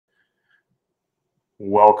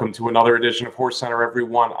Welcome to another edition of HorseCenter,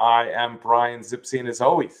 everyone. I am Brian Zipse, and as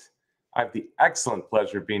always, I have the excellent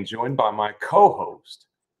pleasure of being joined by my co-host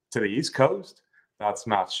to the East Coast. That's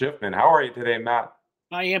Matt Shifman. How are you today, Matt?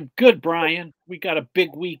 I am good, Brian. We got a big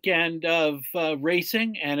weekend of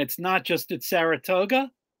racing, and it's not just at Saratoga.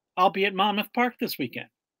 I'll be at Monmouth Park this weekend.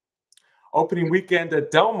 Opening weekend at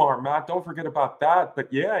Del Mar, Matt. Don't forget about that.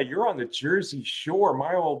 But yeah, you're on the Jersey Shore,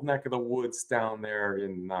 my old neck of the woods down there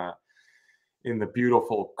in the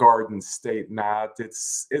beautiful Garden State, Matt.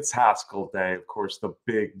 It's Haskell Day, of course, the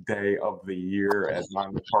big day of the year at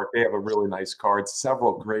Monmouth Park. They have a really nice card,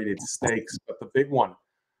 several graded stakes, but the big one,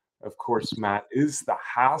 of course, Matt, is the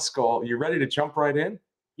Haskell. You ready to jump right in?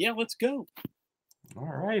 Yeah, let's go. All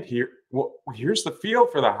right, here's the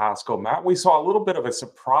field for the Haskell, Matt. We saw a little bit of a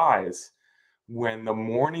surprise when the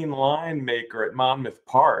morning line maker at Monmouth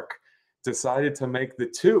Park decided to make the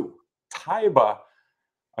two. Taiba,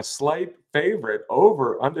 a slight favorite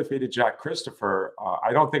over undefeated Jack Christopher.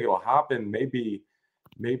 I don't think it'll happen. Maybe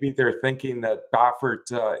they're thinking that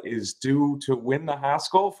Baffert is due to win the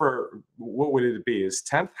Haskell for, what would it be, his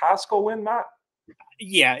 10th Haskell win, Matt?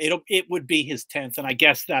 Yeah, it would be his 10th, and I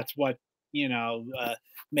guess that's what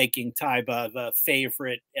making Taiba the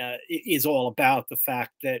favorite is all about. The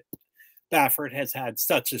fact that Baffert has had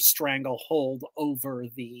such a stranglehold over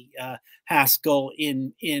the Haskell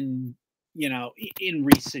in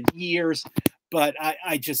recent years, but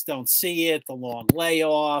I just don't see it. The long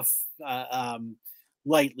layoff,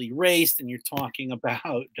 lightly raced, and you're talking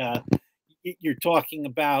about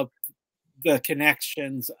the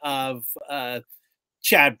connections of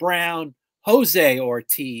Chad Brown, Jose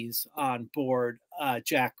Ortiz on board,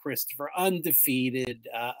 Jack Christopher, undefeated,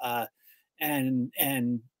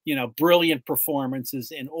 and brilliant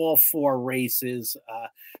performances in all four races.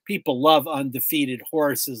 People love undefeated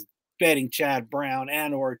horses. Betting Chad Brown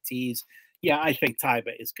and Ortiz. Yeah, I think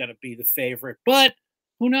Taiba is going to be the favorite, but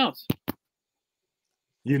who knows?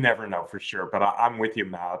 You never know for sure, but I'm with you,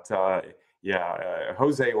 Matt.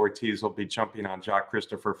 Jose Ortiz will be jumping on Jack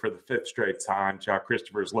Christopher for the 5th straight time. Jack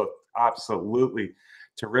Christopher's looked absolutely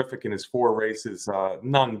terrific in his 4 races,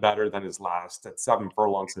 none better than his last at 7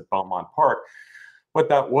 furlongs at Monmouth Park. But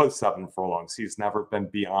that was 7 furlongs. He's never been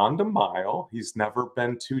beyond a mile. He's never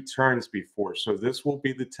been 2 turns before. So this will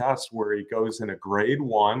be the test where he goes in a grade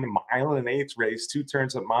 1, mile and 1/8 race, 2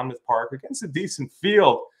 turns at Monmouth Park against a decent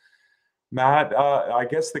field. Matt, I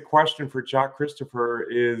guess the question for Jack Christopher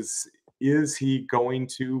is he going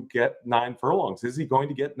to get 9 furlongs? Is he going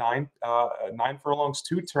to get 9 furlongs,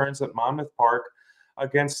 2 turns at Monmouth Park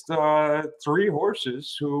against 3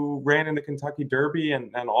 horses who ran in the Kentucky Derby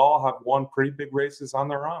and all have won pretty big races on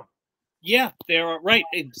their own? Yeah, there are, right,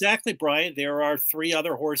 exactly, Brian. There are 3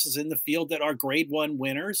 other horses in the field that are grade 1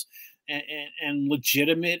 winners and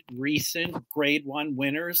legitimate recent grade 1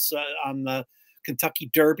 winners on the Kentucky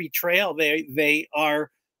Derby trail. They are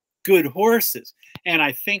good horses. And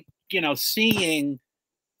I think, seeing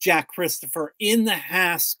Jack Christopher in the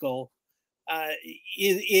Haskell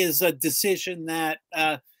is a decision that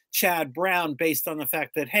Chad Brown, based on the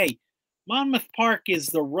fact that, hey, Monmouth Park is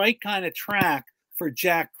the right kind of track for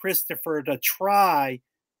Jack Christopher to try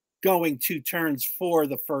going 2 turns for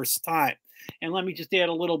the first time. And let me just add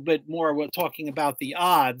a little bit more. We're talking about the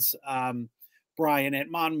odds, Brian, at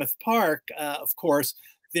Monmouth Park. Of course,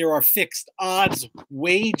 there are fixed odds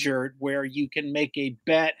wagered where you can make a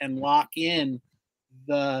bet and lock in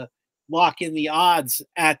the odds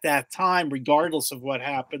at that time, regardless of what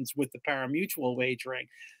happens with the pari-mutuel wagering.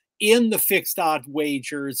 In the fixed odd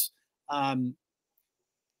wagers, I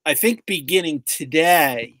think beginning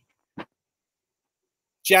today,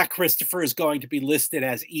 Jack Christopher is going to be listed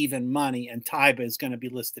as even money, and Taiba is going to be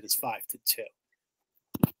listed as 5-2.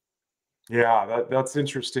 Yeah, that's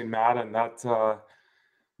interesting, Matt, and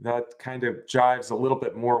that kind of jives a little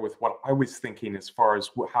bit more with what I was thinking as far as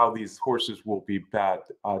how these horses will be bet.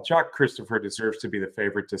 Jack Christopher deserves to be the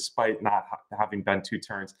favorite despite not having been 2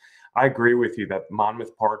 turns. I agree with you that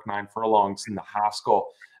Monmouth Park, 9 furlongs in the Haskell,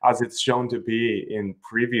 as it's shown to be in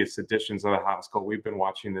previous editions of the Haskell. We've been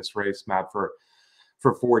watching this race, Matt, for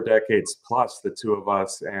 4 decades plus, the 2 of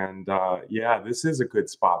us. And this is a good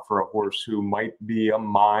spot for a horse who might be a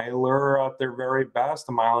miler at their very best,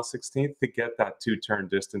 a mile and 16th, to get that 2-turn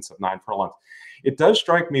distance of 9 furlongs. It does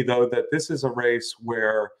strike me, though, that this is a race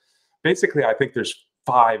where basically I think there's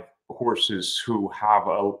 5 horses who have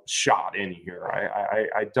a shot in here.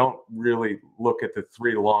 I don't really look at the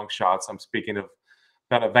 3 long shots. I'm speaking of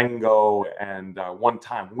Benevengo and One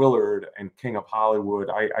Time Willard and King of Hollywood.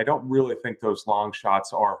 I don't really think those long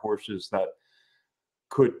shots are horses that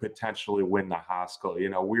could potentially win the Haskell. You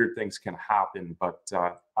know, weird things can happen, but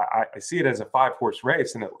I see it as a 5-horse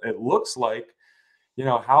race, and it looks like, you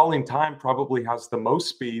know, Howling Time probably has the most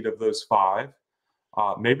speed of those 5.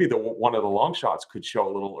 Maybe one of the long shots could show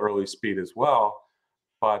a little early speed as well.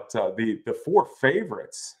 But the 4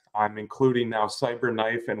 favorites, I'm including now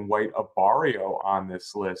Cyberknife and White Abarrio on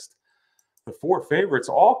this list. The 4 favorites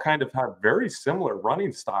all kind of have very similar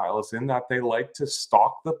running styles in that they like to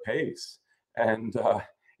stalk the pace. And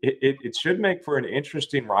it should make for an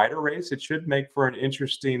interesting rider race. It should make for an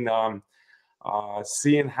interesting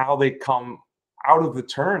seeing how they come out of the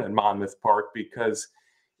turn in Monmouth Park, because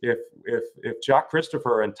if Jack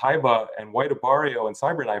Christopher and Taiba and White Abarrio and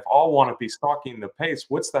Cyberknife all want to be stalking the pace,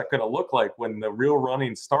 what's that going to look like when the real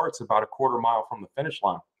running starts about a quarter mile from the finish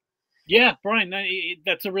line? Yeah, Brian,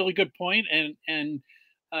 that's a really good point, and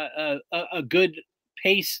a good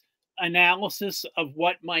pace analysis of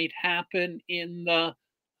what might happen in the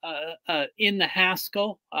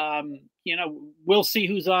Haskell. You know, we'll see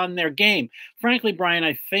who's on their game. Frankly, Brian,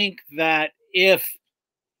 I think that if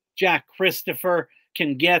Jack Christopher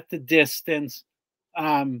can get the distance,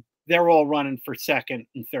 they're all running for second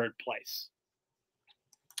and third place.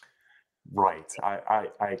 Right.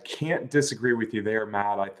 I can't disagree with you there,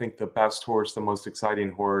 Matt. I think the best horse, the most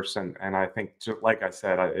exciting horse, and I think, just like I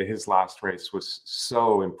said, his last race was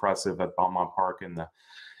so impressive at Monmouth Park in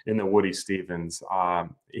the Woody Stevens.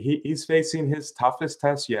 He's facing his toughest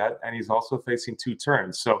test yet, and he's also facing 2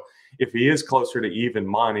 turns. So if he is closer to even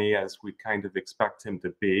money, as we kind of expect him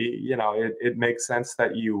to be, you know, it makes sense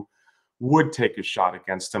that you would take a shot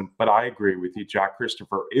against him. But I agree with you. Jack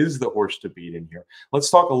Christopher is the horse to beat in here.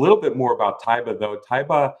 Let's talk a little bit more about Taiba, though.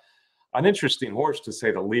 Taiba, an interesting horse, to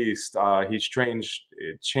say the least. He's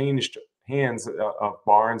changed hands of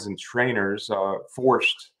barns and trainers,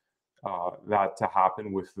 forced that to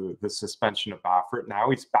happen with the suspension of Baffert.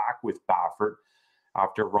 Now he's back with Baffert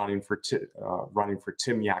after running for Tim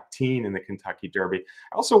Yakteen in the Kentucky Derby.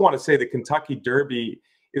 I also want to say the Kentucky Derby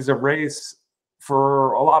is a race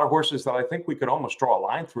for a lot of horses that I think we could almost draw a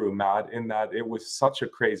line through, Matt, in that it was such a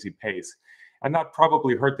crazy pace. And that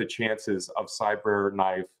probably hurt the chances of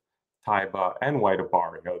Cyberknife, Taiba, and White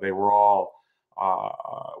Abarrio. They were all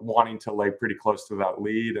wanting to lay pretty close to that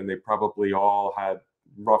lead, and they probably all had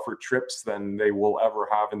rougher trips than they will ever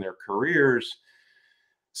have in their careers.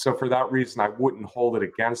 So for that reason, I wouldn't hold it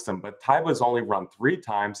against him. But Taiba's only run 3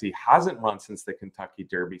 times. He hasn't run since the Kentucky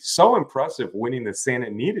Derby. So impressive winning the Santa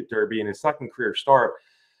Anita Derby in his 2nd career start.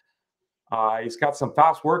 He's got some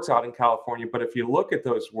fast works out in California, but if you look at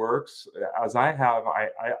those works, as I have,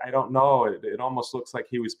 I don't know. It almost looks like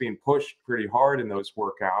he was being pushed pretty hard in those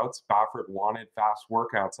workouts. Baffert wanted fast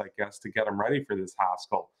workouts, I guess, to get him ready for this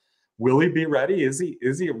Haskell. Will he be ready? Is he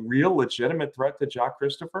a real legitimate threat to Jack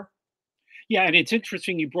Christopher? Yeah, and it's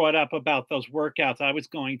interesting you brought up about those workouts. I was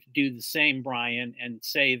going to do the same, Brian, and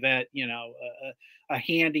say that, you know, a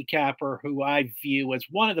handicapper who I view as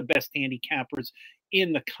one of the best handicappers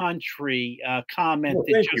in the country commented. Well,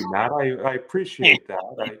 thank you, Matt. I appreciate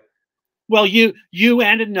that. Well, you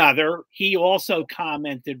and another. He also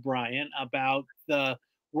commented, Brian, about the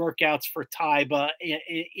workouts for Taiba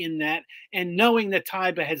in that, and knowing that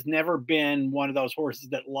Taiba has never been one of those horses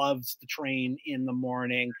that loves to train in the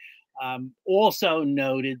morning. Also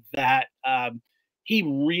noted that he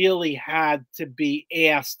really had to be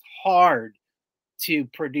asked hard to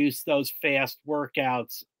produce those fast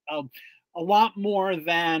workouts, a lot more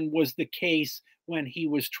than was the case when he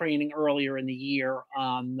was training earlier in the year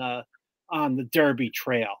on the Derby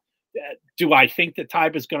trail. Do I think that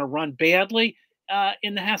Taiba is going to run badly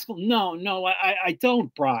in the Haskell? No, I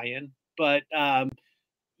don't, Brian. But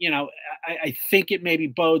you know, I think it maybe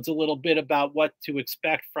bodes a little bit about what to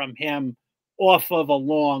expect from him off of a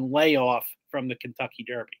long layoff from the Kentucky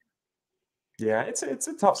Derby. Yeah, it's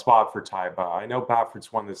a tough spot for Taiba. I know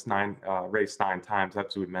Baffert's won this race 9 times,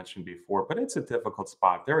 as we mentioned before, but it's a difficult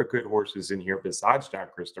spot. There are good horses in here besides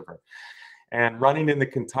Jack Christopher. And running in the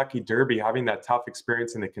Kentucky Derby, having that tough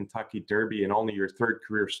experience in the Kentucky Derby and only your 3rd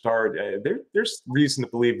career start, there's reason to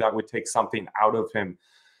believe that would take something out of him,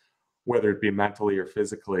 whether it be mentally or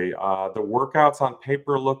physically. The workouts on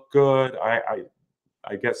paper look good.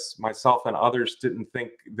 I guess myself and others didn't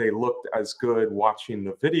think they looked as good watching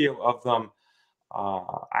the video of them.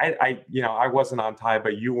 I wasn't on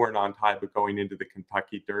Taiba. You weren't on Taiba going into the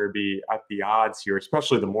Kentucky Derby at the odds here,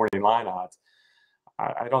 especially the morning line odds.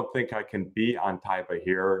 I don't think I can be on Taiba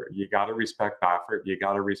here. You got to respect Baffert. You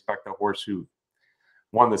got to respect the horse who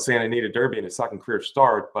won the Santa Anita Derby in his 2nd career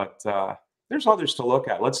start. But there's others to look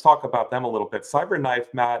at. Let's talk about them a little bit. Cyberknife,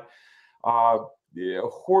 Matt, a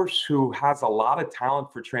horse who has a lot of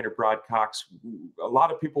talent for trainer Brad Cox. A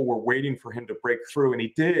lot of people were waiting for him to break through, and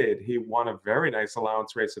he did. He won a very nice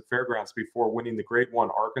allowance race at Fairgrounds before winning the Grade 1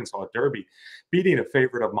 Arkansas Derby, beating a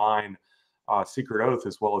favorite of mine, Secret Oath,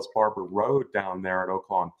 as well as Barber Road down there at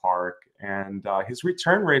Oaklawn Park. And his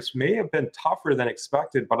return race may have been tougher than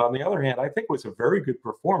expected, but on the other hand, I think it was a very good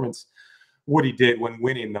performance what he did when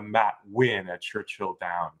winning the Matt Win at Churchill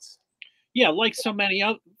Downs. Yeah, like so many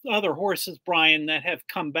other horses, Brian, that have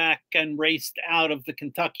come back and raced out of the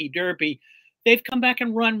Kentucky Derby, they've come back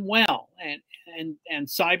and run well. And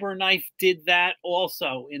Cyberknife did that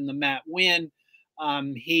also in the Matt Win.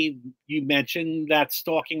 You mentioned that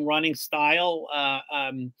stalking running style.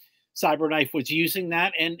 Cyberknife was using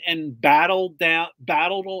that and battled down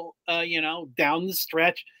the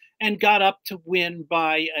stretch and got up to win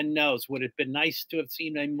by a nose. Would have been nice to have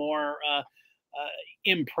seen a more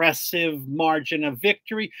impressive margin of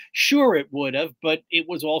victory. Sure, it would have, but it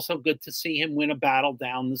was also good to see him win a battle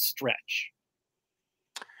down the stretch.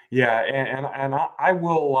 Yeah, and I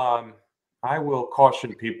will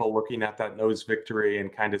caution people looking at that nose victory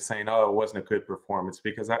and kind of saying, "Oh, it wasn't a good performance,"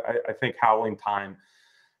 because I think Howling Time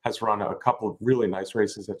has run a couple of really nice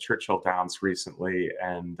races at Churchill Downs recently,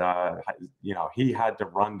 and he had to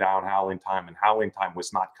run down Howling Time, and Howling Time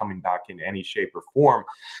was not coming back in any shape or form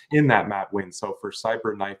in that Matt Win. So for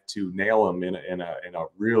Cyberknife to nail him in a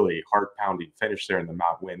really heart pounding finish there in the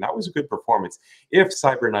Matt Win, that was a good performance. If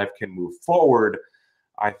Cyberknife can move forward,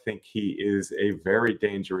 I think he is a very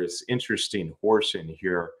dangerous, interesting horse in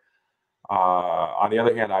here. On the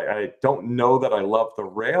other hand, I don't know that I love the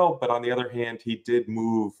rail, but on the other hand, he did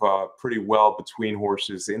move pretty well between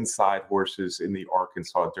horses, inside horses in the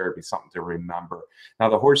Arkansas Derby, something to remember. Now,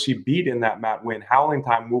 the horse he beat in that Matt Win, Howling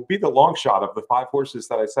Time, will be the long shot of the 5 horses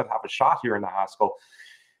that I said have a shot here in the Haskell.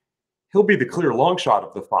 He'll be the clear long shot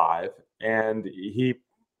of the 5, and he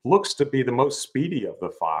looks to be the most speedy of the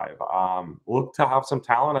 5. Looked to have some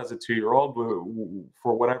talent as a 2-year-old, who,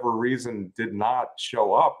 for whatever reason, did not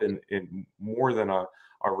show up in more than a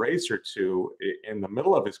race or two in the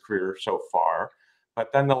middle of his career so far.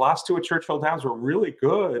 But then the last 2 at Churchill Downs were really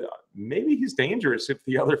good. Maybe he's dangerous if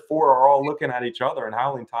the other 4 are all looking at each other and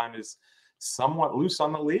Howling Time is somewhat loose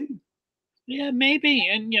on the lead. Yeah, maybe.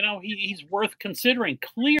 And, he's worth considering.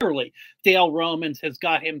 Clearly, Dale Romans has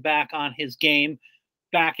got him back on his game,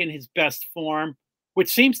 back in his best form,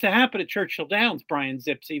 which seems to happen at Churchill Downs, Brian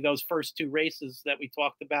Zipse. Those first 2 races that we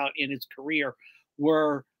talked about in his career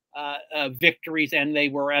were victories, and they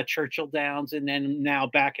were at Churchill Downs, and then now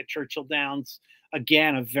back at Churchill Downs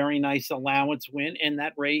again. A very nice allowance win, and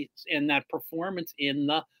that race and that performance in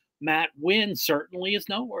the Matt Win certainly is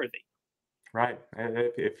noteworthy. Right.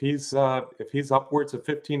 If he's upwards of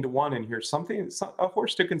 15-1 in here, a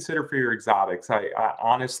horse to consider for your exotics. I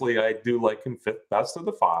honestly, I do like him 5th best of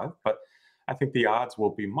the 5, but I think the odds will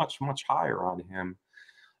be much, much higher on him.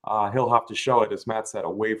 He'll have to show it, as Matt said,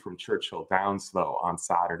 away from Churchill Downs, though, on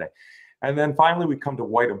Saturday. And then finally, we come to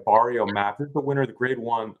White Barrio. Matt, this is the winner of the Grade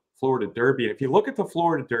 1 Florida Derby. And if you look at the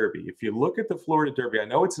Florida Derby, I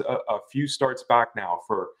know it's a few starts back now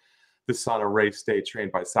for the son of Race Day,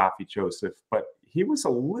 trained by Safi Joseph, but he was a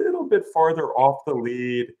little bit farther off the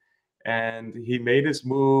lead, and he made his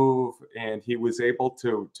move, and he was able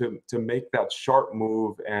to make that sharp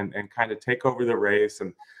move and kind of take over the race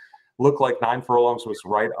and look like 9 furlongs was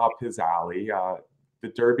right up his alley. The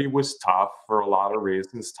Derby was tough for a lot of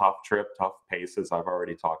reasons, tough trip, tough pace, as I've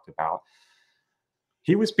already talked about.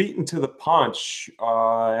 He was beaten to the punch,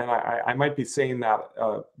 and I might be saying that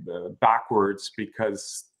backwards,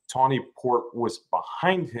 because Tawny Port was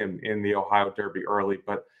behind him in the Ohio Derby early,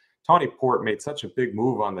 but Tawny Port made such a big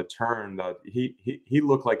move on the turn that he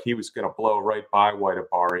looked like he was going to blow right by White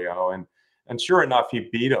Barrio, and sure enough, he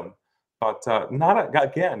beat him. But not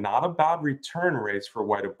a bad return race for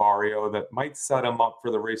White Barrio that might set him up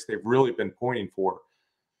for the race they've really been pointing for,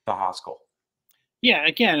 the Haskell. Yeah,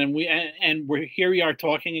 again, and we are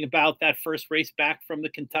talking about that first race back from the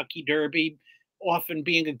Kentucky Derby often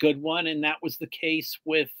being a good one, and that was the case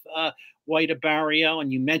with White Barrio.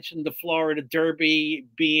 And you mentioned the Florida Derby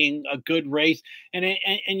being a good race, and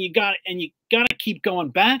you got to keep going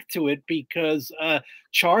back to it, because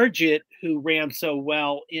Charge It, who ran so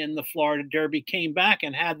well in the Florida Derby, came back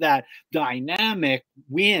and had that dynamic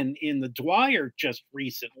win in the Dwyer just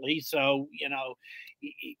recently. So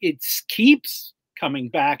it keeps coming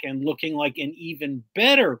back and looking like an even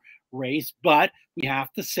better race. But we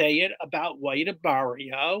have to say it about White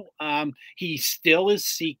Barrio. He still is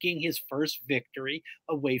seeking his first victory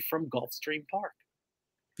away from Gulfstream Park.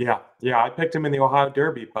 Yeah, I picked him in the Ohio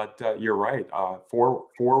Derby, but you're right.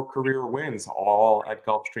 4 career wins, all at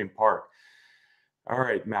Gulfstream Park. All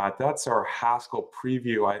right, Matt, that's our Haskell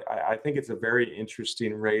preview. I think it's a very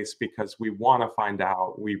interesting race because we want to find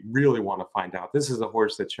out. We really want to find out. This is a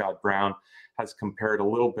horse that Chad Brown has compared a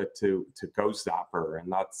little bit to Go Zapper,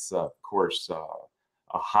 and that's, of course,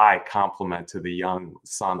 a high compliment to the young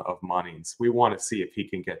son of Munnings. We want to see if he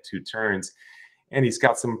can get 2 turns. And he's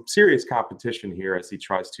got some serious competition here as he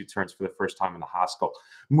tries 2 turns for the first time in the Haskell.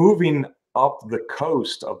 Moving up the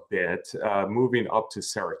coast a bit, moving up to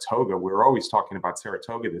Saratoga. We're always talking about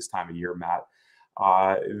Saratoga this time of year, Matt.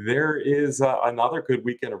 There is another good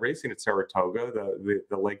weekend of racing at Saratoga.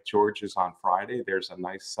 The Lake George is on Friday. There's a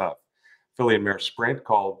nice filly and mare sprint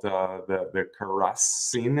called the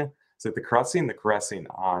Caressing. Is it the Caressing? The Caressing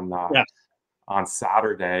on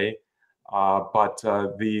Saturday. But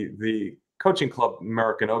the Coaching Club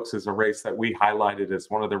American Oaks is a race that we highlighted as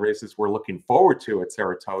one of the races we're looking forward to at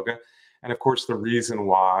Saratoga. And of course, the reason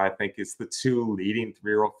why I think is the 2 leading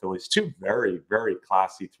 3-year-old fillies, 2 very, very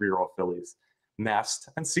classy 3-year-old fillies, Nest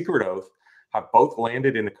and Secret Oath, have both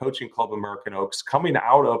landed in the Coaching Club American Oaks, coming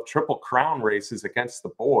out of Triple Crown races against the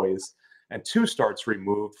boys, and 2 starts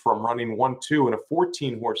removed from running 1-2 in a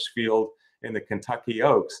 14-horse field in the Kentucky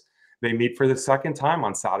Oaks. They meet for the second time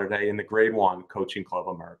on Saturday in the Grade 1 Coaching Club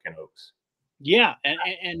American Oaks. Yeah,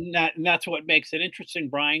 and that's what makes it interesting,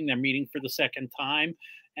 Brian. They're meeting for the second time,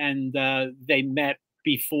 and they met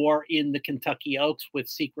before in the Kentucky Oaks with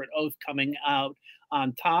Secret Oath coming out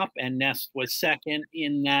on top, and Nest was second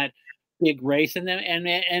in that big race. And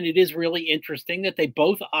it is really interesting that they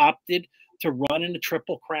both opted to run in a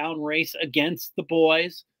Triple Crown race against the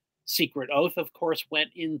boys. Secret Oath, of course,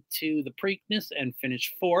 went into the Preakness and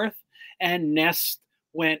finished 4th, and Nest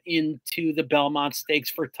went into the Belmont Stakes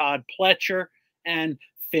for Todd Pletcher and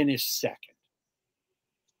finished 2nd.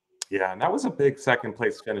 Yeah, and that was a big second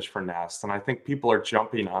place finish for Nest, and I think people are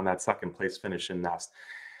jumping on that second place finish in Nest.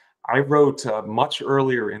 I wrote much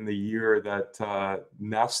earlier in the year that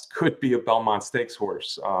Nest could be a Belmont Stakes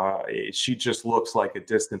horse. She just looks like a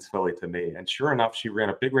distance filly to me, and sure enough, she ran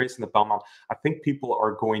a big race in the Belmont. I think people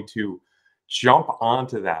are going to jump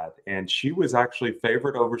onto that, and she was actually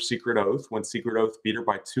favored over Secret Oath when Secret Oath beat her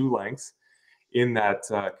by 2 lengths in that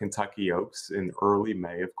Kentucky Oaks in early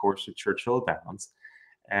May, of course, at Churchill Downs.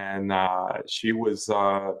 And she was,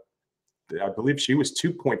 I believe she was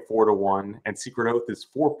 2.4 to 1, and Secret Oath is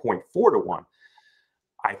 4.4 to 1.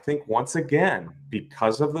 I think once again,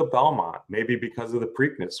 because of the Belmont, maybe because of the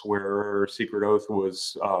Preakness, where Secret Oath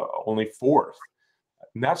was only 4th,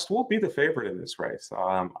 Nest will be the favorite in this race.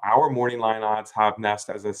 Our morning line odds have Nest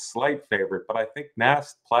as a slight favorite, but I think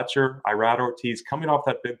Nest, Pletcher, Irad Ortiz coming off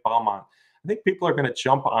that big Belmont, I think people are going to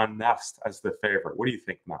jump on Nest as the favorite. What do you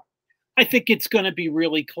think, Matt? I think it's going to be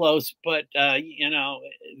really close, but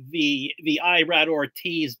the Irad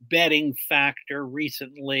Ortiz betting factor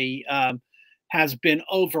recently has been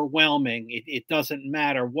overwhelming. It doesn't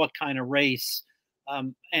matter what kind of race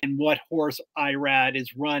and what horse Irad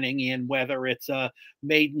is running in, whether it's a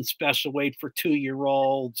maiden special weight for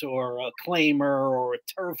 2-year-olds or a claimer or a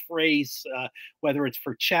turf race, whether it's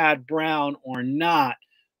for Chad Brown or not.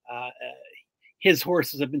 His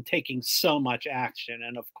horses have been taking so much action.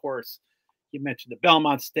 And of course, you mentioned the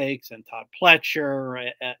Belmont Stakes and Todd Pletcher,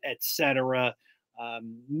 etc.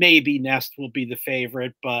 Maybe Nest will be the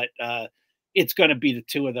favorite, but it's going to be the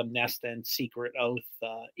 2 of them, Nest and Secret Oath,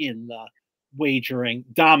 in the wagering,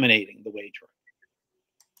 dominating the wagering.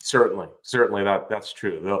 Certainly that's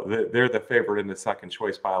true. They're the favorite in the second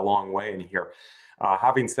choice by a long way in here.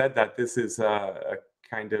 Having said that, this is a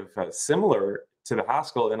kind of similar to the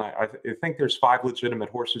Haskell, and I think there's 5 legitimate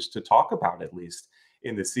horses to talk about at least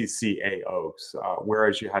in the CCA Oaks,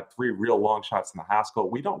 whereas you had 3 real long shots in the Haskell.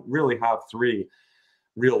 We don't really have 3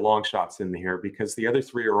 real long shots in here because the other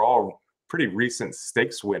 3 are all pretty recent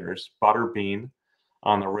stakes winners. Butterbean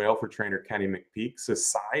on the rail for trainer Kenny McPeak,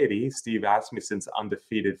 Society, Steve Asmussen's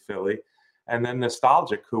undefeated filly, and then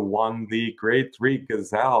Nostalgic, who won the Grade 3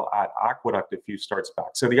 Gazelle at Aqueduct a few starts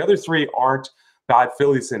back. So the other 3 aren't bad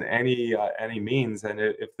fillies in any means, and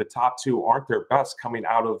if the top 2 aren't their best coming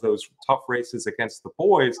out of those tough races against the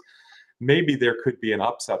boys, maybe there could be an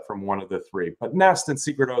upset from one of the 3. But Nest and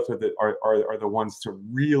Secret Oath are the ones to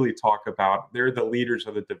really talk about. They're the leaders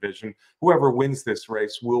of the division. Whoever wins this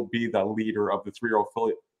race will be the leader of the 3-year-old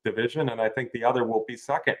filly division, and I think the other will be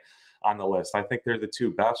second on the list. I think they're the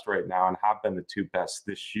 2 best right now and have been the 2 best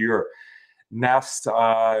this year. Nest,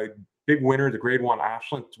 big winner, the Grade 1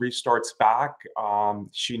 Ashland, 3 starts back.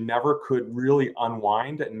 She never could really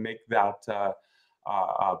unwind and make that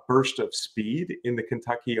burst of speed in the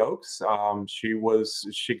Kentucky Oaks.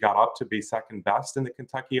 She got up to be second best in the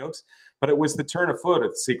Kentucky Oaks, but it was the turn of foot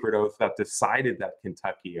of Secret Oath that decided that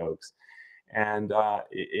Kentucky Oaks. And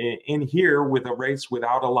in here, with a race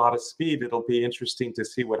without a lot of speed, it'll be interesting to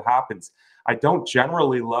see what happens. I don't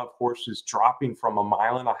generally love horses dropping from 1.5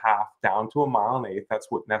 miles down to 1.8 miles. That's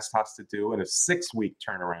what Nest has to do in a 6-week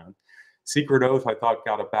turnaround. Secret Oath, I thought,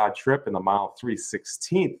 got a bad trip in the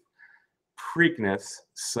 1.316 Preakness.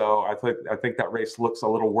 So I think that race looks a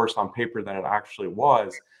little worse on paper than it actually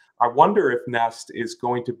was. I wonder if Nest is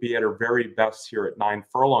going to be at her very best here at 9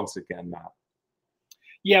 furlongs again, Matt.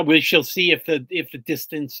 Yeah, we shall see if the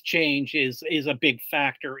distance change is a big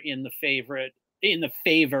factor in the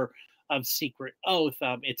favor of Secret Oath.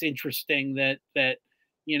 It's interesting that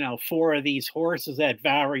four of these horses at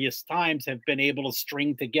various times have been able to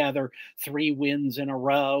string together 3 wins in a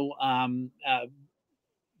row,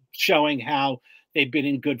 showing how they've been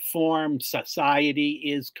in good form. Society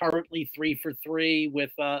is currently 3 for 3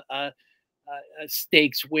 with a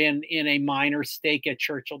stakes win in a minor stake at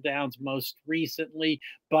Churchill Downs most recently.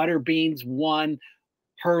 Butterbeans won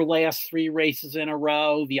her last 3 races in a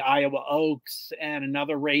row, the Iowa Oaks and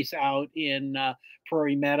another race out in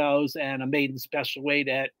Prairie Meadows, and a maiden special weight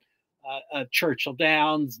at Churchill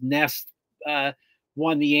Downs. Nest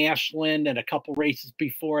won the Ashland and a couple races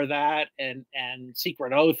before that, and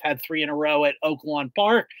Secret Oath had 3 in a row at Oaklawn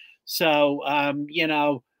Park. So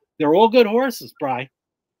they're all good horses, Bry.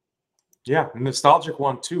 Yeah, Nostalgic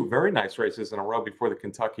won 2 very nice races in a row before the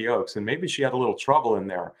Kentucky Oaks, and maybe she had a little trouble in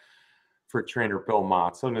there for trainer Bill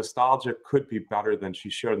Mott. So Nostalgic could be better than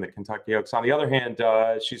she showed in the Kentucky Oaks. On the other hand,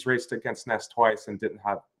 she's raced against Nest twice and didn't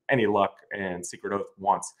have any luck, and Secret Oath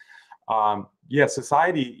once. Yeah,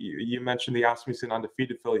 Society, you mentioned the Asmussen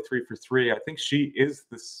undefeated filly 3 for 3. I think she is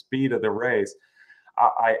the speed of the race.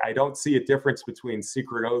 I don't see a difference between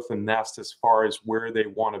Secret Oath and Nest as far as where they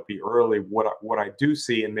want to be early. What I do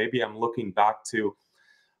see, and maybe I'm looking back to,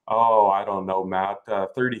 I don't know, Matt,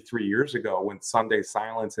 33 years ago when Sunday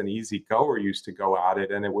Silence and Easy Goer used to go at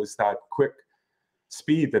it, and it was that quick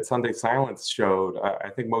speed that Sunday Silence showed. I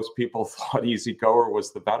think most people thought Easy Goer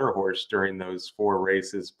was the better horse during those 4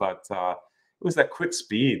 races, but it was that quick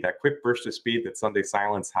speed, that quick burst of speed that Sunday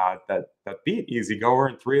Silence had that beat Easy Goer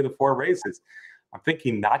in 3 of the 4 races. I'm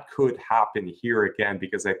thinking that could happen here again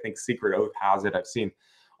because I think Secret Oath has it. I've seen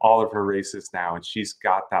all of her races now, and she's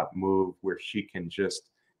got that move where she can just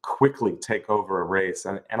quickly take over a race.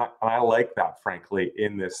 And I like that, frankly,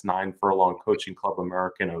 in this 9 furlong Coaching Club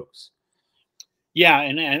American Oaks. Yeah,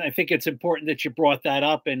 and I think it's important that you brought that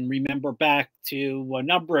up, and remember back to a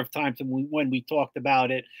number of times when we talked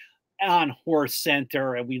about it on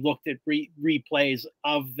HorseCenter, and we looked at replays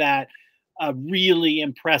of that really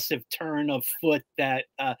impressive turn of foot that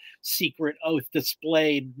Secret Oath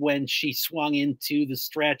displayed when she swung into the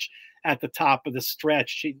stretch at the top of the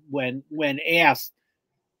stretch. When asked,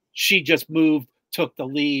 she just moved, took the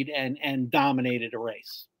lead, and dominated a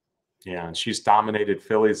race. Yeah, and she's dominated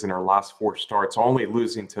fillies in her last 4 starts, only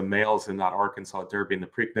losing to males in that Arkansas Derby in the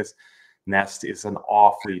Preakness. Nest is an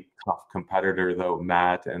awfully tough competitor, though,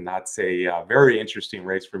 Matt, and that's a very interesting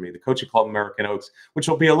race for me. The Coaching Club American Oaks, which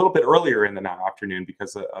will be a little bit earlier in the afternoon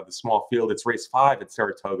because of the small field. It's race 5 at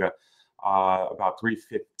Saratoga, about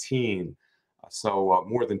 3:15, so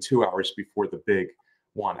more than 2 hours before the big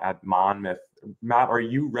one at Monmouth. Matt, are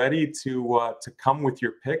you ready to come with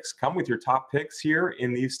your picks? Come with your top picks here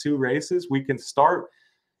in these 2 races. We can start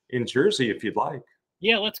in Jersey if you'd like.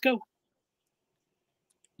 Yeah, let's go.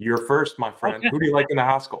 You're first, my friend. Okay. Who do you like in the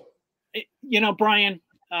Haskell? Brian,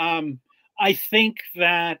 I think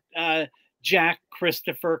that Jack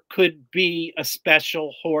Christopher could be a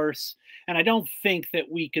special horse. And I don't think that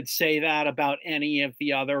we could say that about any of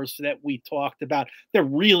the others that we talked about. They're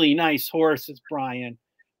really nice horses, Brian,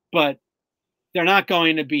 but they're not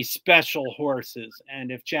going to be special horses.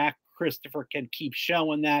 And if Jack Christopher can keep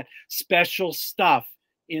showing that special stuff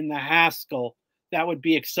in the Haskell, that would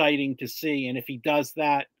be exciting to see. And if he does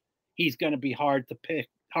that, he's going to be hard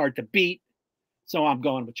to beat. So I'm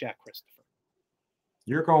going with Jack Christopher.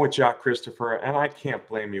 You're going with Jack Christopher, and I can't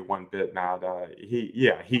blame you one bit, Matt.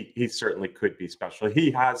 He certainly could be special. He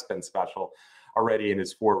has been special already in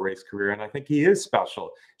his 4-race career, and I think he is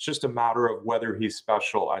special. It's just a matter of whether he's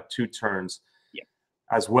special at 2 turns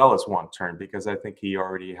as well as 1 turn, because I think he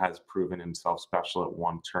already has proven himself special at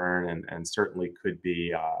 1 turn and certainly could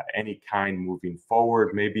be any kind moving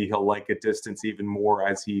forward. Maybe he'll like a distance even more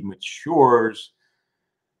as he matures.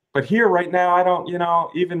 But here right now, I don't,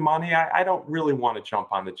 even money, I don't really want to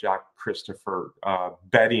jump on the Jack Christopher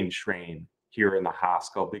betting train here in the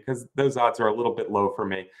Haskell because those odds are a little bit low for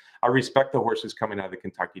me. I respect the horses coming out of the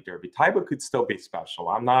Kentucky Derby. Taiba could still be special.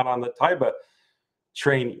 I'm not on the Taiba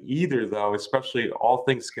train either, though, especially all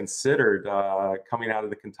things considered, coming out of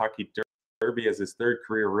the Kentucky Derby as his third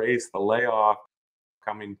career race. The layoff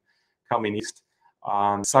coming east.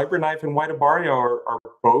 Cyberknife and White Abarrio are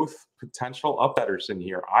both potential upbetters in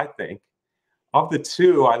here, I think. Of the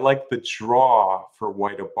two, I like the draw for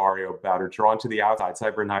White Abarrio better. Drawn to the outside,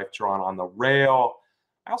 Cyberknife drawn on the rail.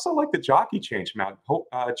 I also like the jockey change, Matt.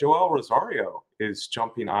 Joel Rosario is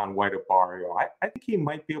jumping on White Abarrio. I think he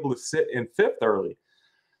might be able to sit in fifth early.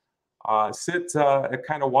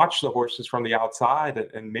 Kind of watch the horses from the outside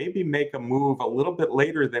and maybe make a move a little bit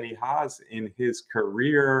later than he has in his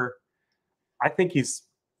career. I think he's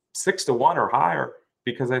 6-1 or higher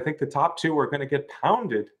because I think the top two are going to get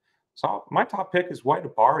pounded. So my top pick is White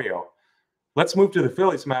Abarrio. Let's move to the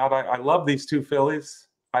fillies, Matt. I love these two fillies.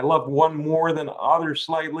 I love one more than other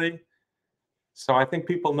slightly. So I think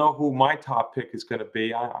people know who my top pick is going to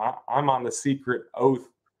be. I'm on the Secret Oath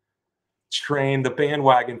train, the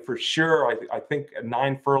bandwagon for sure. I think at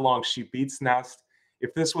 9 furlongs, she beats Nest.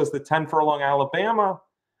 If this was the 10 furlong Alabama,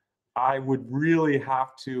 I would really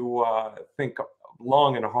have to think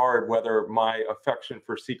long and hard whether my affection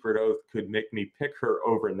for Secret Oath could make me pick her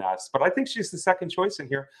over Nest. But I think she's the second choice in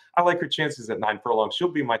here. I like her chances at 9 furlongs. She'll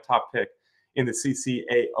be my top pick in the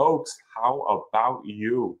CCA Oaks. How about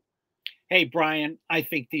you? Hey, Brian, I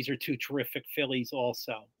think these are two terrific fillies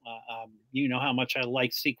also. You know how much I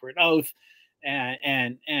like Secret Oath,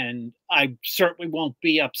 and I certainly won't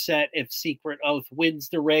be upset if Secret Oath wins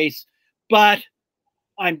the race, but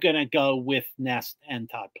I'm going to go with Nest and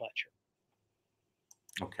Todd Pletcher.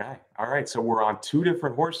 Okay. All right. So we're on two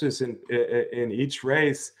different horses in each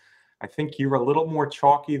race. I think you're a little more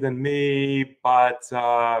chalky than me, but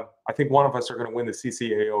I think one of us are going to win the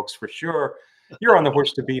CCA Oaks for sure. You're on the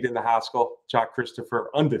horse to beat in the Haskell, Jack Christopher,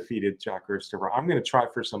 undefeated Jack Christopher. I'm going to try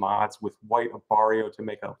for some odds with White Abarrio to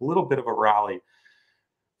make a little bit of a rally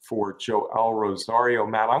for Joel Rosario.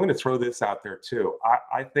 Matt, I'm going to throw this out there too.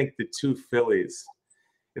 I think the two fillies,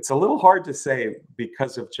 it's a little hard to say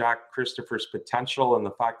because of Jack Christopher's potential and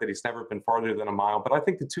the fact that he's never been farther than a mile, but I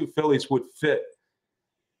think the two fillies would fit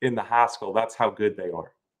in the Haskell. That's how good they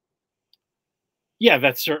are. Yeah,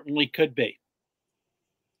 that certainly could be.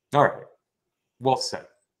 All right. Well said.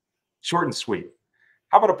 Short and sweet.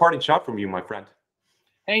 How about a parting shot from you, my friend?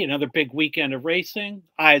 Hey, another big weekend of racing.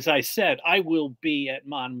 As I said, I will be at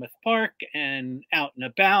Monmouth Park and out and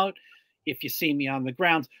about. If you see me on the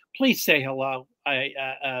grounds, please say hello.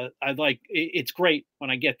 I like it's great when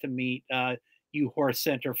I get to meet you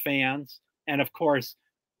HorseCenter fans, and of course,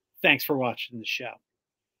 thanks for watching the show.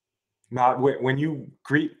 Now, when you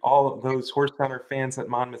greet all of those HorseCenter fans at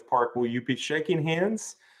Monmouth Park, will you be shaking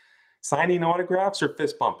hands, signing autographs, or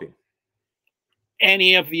fist bumping?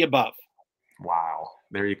 Any of the above. Wow.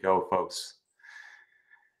 There you go, folks.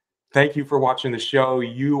 Thank you for watching the show.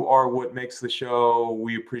 You are what makes the show.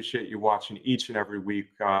 We appreciate you watching each and every week.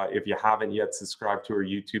 If you haven't yet subscribed to our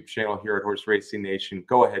YouTube channel here at Horse Racing Nation,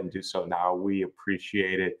 go ahead and do so now. We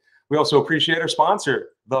appreciate it. We also appreciate our sponsor,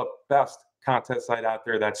 the best contest site out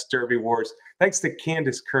there. That's Derby Wars. Thanks to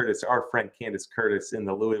Candace Curtis, our friend Candace Curtis in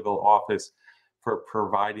the Louisville office, for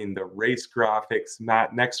providing the race graphics.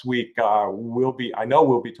 Matt, next week I know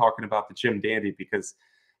we'll be talking about the Jim Dandy, because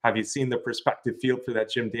have you seen the prospective field for that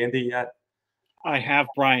Jim Dandy yet? I have,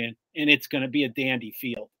 Brian, and it's going to be a dandy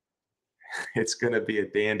field. It's going to be a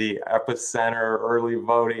dandy. Epicenter, early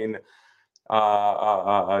voting,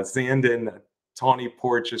 Zandon, Tawny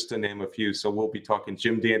Port, just to name a few. So we'll be talking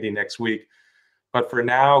Jim Dandy next week. But for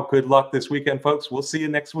now, good luck this weekend, folks. We'll see you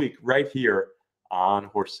next week right here on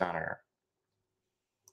HorseCenter.